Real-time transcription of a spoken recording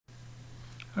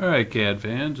Alright, CAD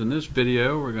fans, in this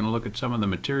video we're going to look at some of the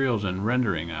materials and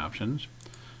rendering options.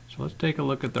 So let's take a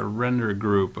look at the render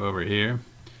group over here,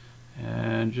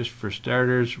 and just for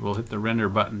starters we'll hit the render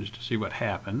button just to see what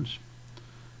happens.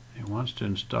 It wants to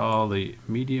install the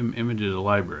medium images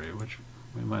library, which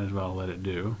we might as well let it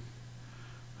do.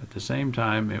 At the same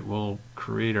time it will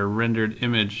create a rendered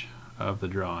image of the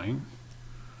drawing,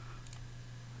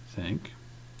 I think.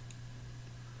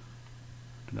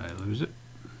 Did I lose it?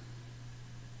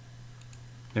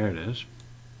 There it is.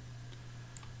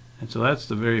 And so that's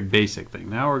the very basic thing.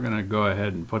 Now we're going to go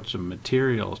ahead and put some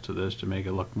materials to this to make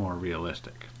it look more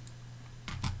realistic.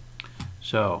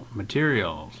 So,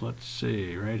 materials, let's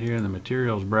see, right here in the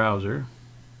materials browser,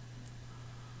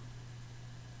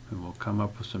 and we'll come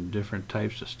up with some different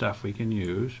types of stuff we can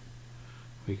use.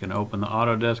 We can open the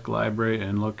Autodesk library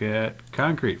and look at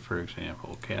concrete, for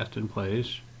example, cast in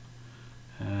place,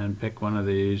 and pick one of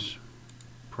these.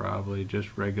 Probably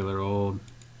just regular old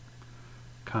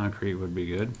concrete would be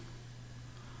good.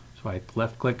 So I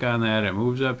left click on that, it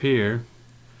moves up here,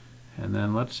 and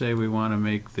then let's say we want to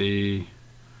make the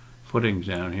footings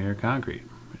down here concrete.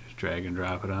 We just drag and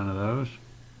drop it onto those,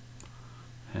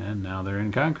 and now they're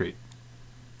in concrete.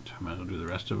 So I might as well do the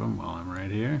rest of them while I'm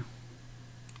right here.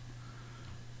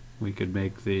 We could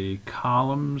make the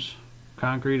columns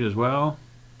concrete as well.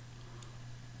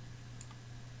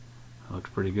 That looks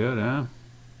pretty good, huh?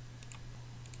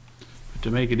 To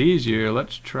make it easier,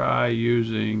 let's try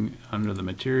using, under the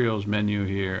materials menu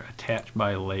here, attach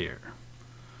by layer.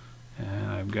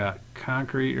 And I've got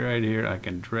concrete right here. I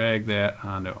can drag that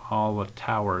onto all the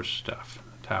towers stuff,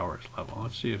 the towers level.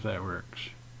 Let's see if that works.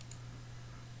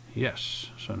 Yes,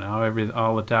 so now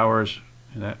all the towers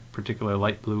in that particular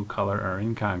light blue color are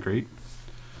in concrete.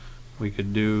 We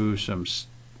could do some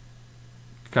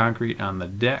concrete on the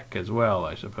deck as well,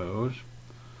 I suppose.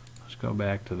 Let's go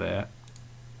back to that.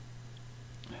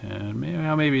 And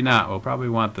maybe not. We'll probably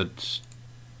want the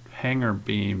hanger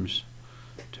beams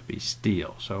to be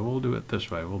steel. So we'll do it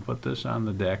this way. We'll put this on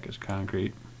the deck as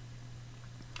concrete.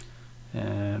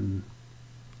 And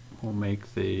we'll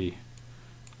make the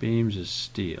beams as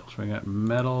steel. So we got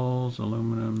metals,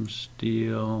 aluminum,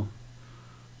 steel.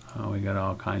 Oh, we got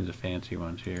all kinds of fancy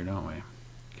ones here, don't we?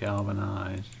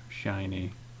 Galvanized,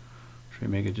 shiny. Should we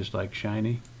make it just like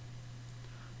shiny?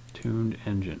 Tuned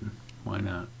engine. Why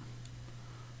not?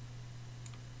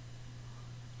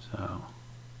 So,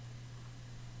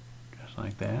 just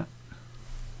like that.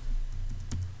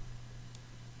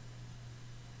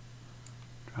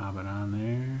 Drop it on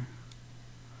there.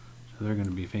 So they're going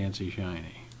to be fancy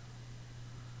shiny.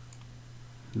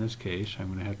 In this case, I'm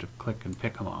going to have to click and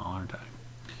pick them all, aren't I?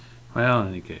 Well, in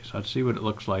any case, let's see what it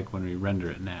looks like when we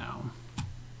render it now.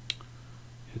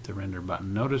 Hit the render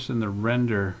button. Notice in the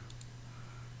render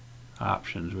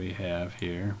options we have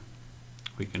here,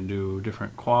 we can do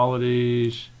different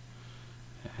qualities,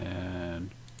 and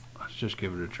let's just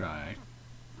give it a try.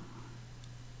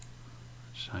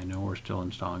 So I know we're still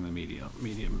installing the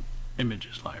medium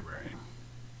images library.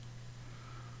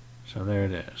 So there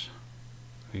it is.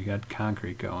 We got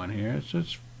concrete going here.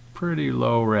 It's pretty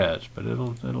low res, but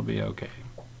it'll be okay.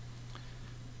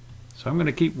 So I'm going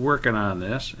to keep working on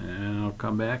this, and I'll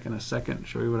come back in a second and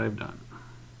show you what I've done.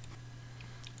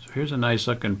 Here's a nice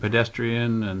looking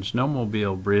pedestrian and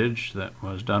snowmobile bridge that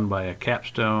was done by a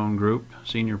capstone group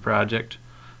senior project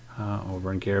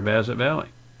over in Carabazet Valley.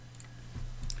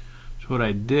 So what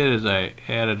I did is I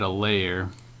added a layer,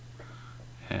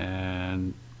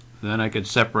 and then I could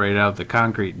separate out the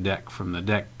concrete deck from the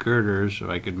deck girders, so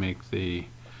I could make the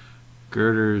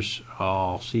girders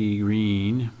all sea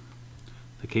green,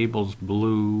 the cables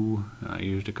blue. I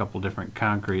used a couple different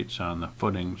concretes on the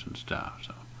footings and stuff.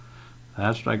 So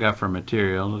that's what I got for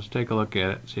material. Let's take a look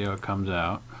at it, see how it comes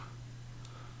out.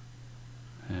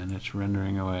 And it's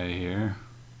rendering away here.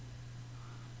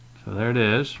 So there it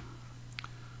is.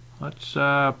 Let's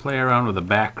play around with the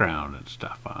background and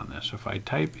stuff on this. So if I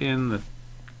type in the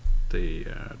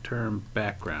term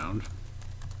background,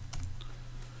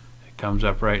 it comes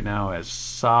up right now as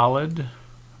solid.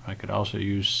 I could also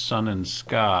use sun and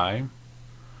sky.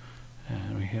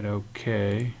 And we hit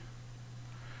OK.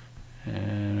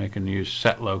 And I can use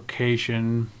set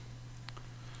location.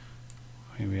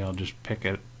 Maybe I'll just pick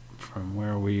it from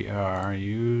where we are.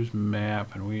 Use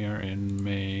map, and we are in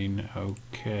Maine.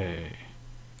 Okay.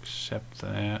 Accept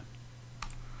that.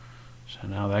 So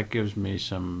now that gives me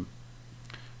some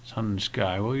sun and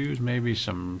sky. We'll use maybe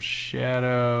some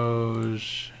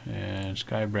shadows and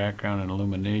sky background and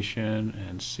illumination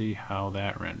and see how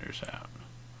that renders out.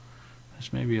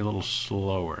 This may be a little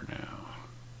slower now.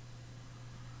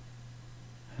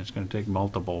 It's going to take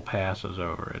multiple passes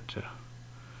over it to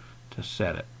to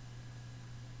set it.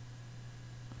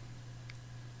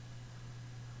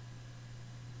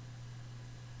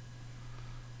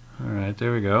 Alright,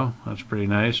 there we go. That's pretty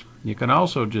nice. You can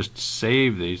also just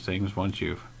save these things once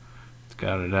you've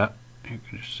got it up. You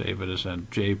can just save it as a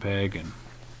JPEG,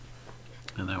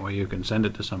 and that way you can send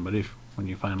it to somebody when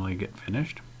you finally get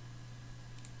finished.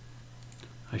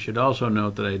 I should also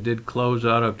note that I did close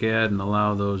AutoCAD and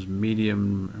allow those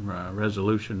medium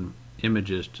resolution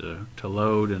images to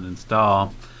load and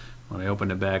install. When I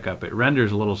open it back up, it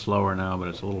renders a little slower now, but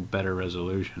it's a little better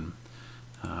resolution.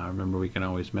 Remember, we can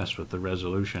always mess with the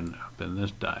resolution up in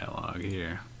this dialog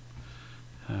here.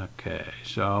 Okay,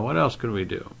 so what else could we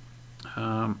do?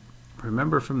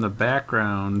 Remember from the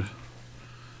background,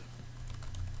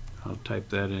 I'll type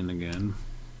that in again.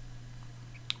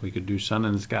 We could do sun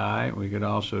and sky. We could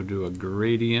also do a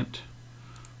gradient,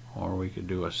 or we could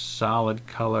do a solid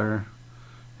color,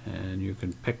 and you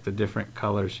can pick the different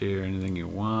colors here, anything you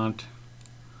want.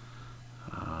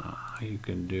 You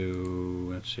can do,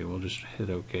 let's see, we'll just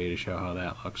hit OK to show how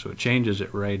that looks. So it changes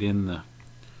it right in the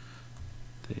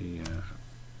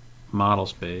model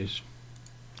space.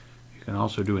 You can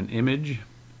also do an image.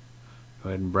 Go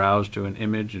ahead and browse to an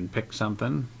image and pick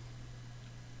something.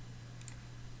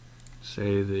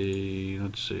 Say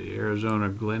let's see, Arizona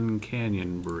Glen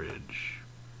Canyon Bridge.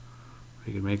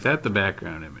 We can make that the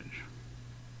background image.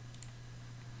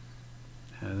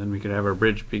 And then we could have our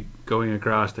bridge be going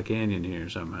across the canyon here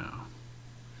somehow.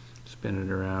 Spin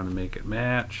it around and make it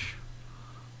match.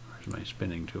 Where's my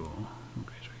spinning tool?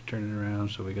 Okay, so we turn it around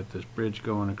so we get this bridge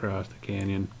going across the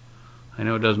canyon. I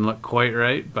know it doesn't look quite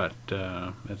right, but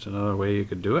that's another way you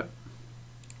could do it.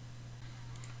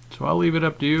 So I'll leave it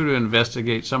up to you to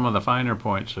investigate some of the finer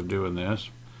points of doing this.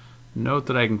 Note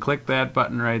that I can click that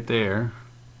button right there,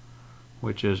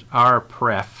 which is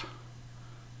RPREF,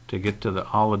 to get to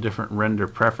all the different render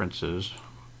preferences.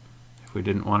 If we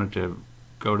didn't want it to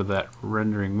go to that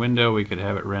rendering window, we could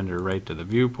have it render right to the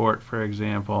viewport, for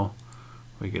example.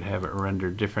 We could have it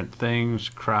render different things,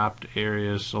 cropped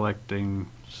areas,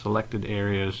 selected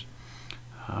areas.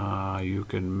 You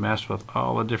can mess with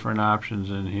all the different options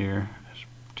in here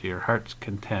to your heart's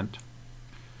content.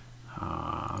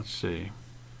 Let's see.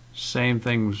 Same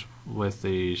things with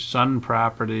the sun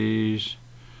properties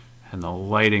and the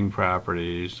lighting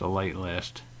properties, the light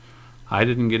list. I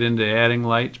didn't get into adding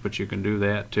lights, but you can do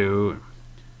that too.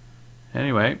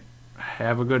 Anyway,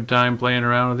 have a good time playing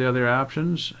around with the other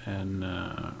options, and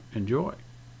enjoy.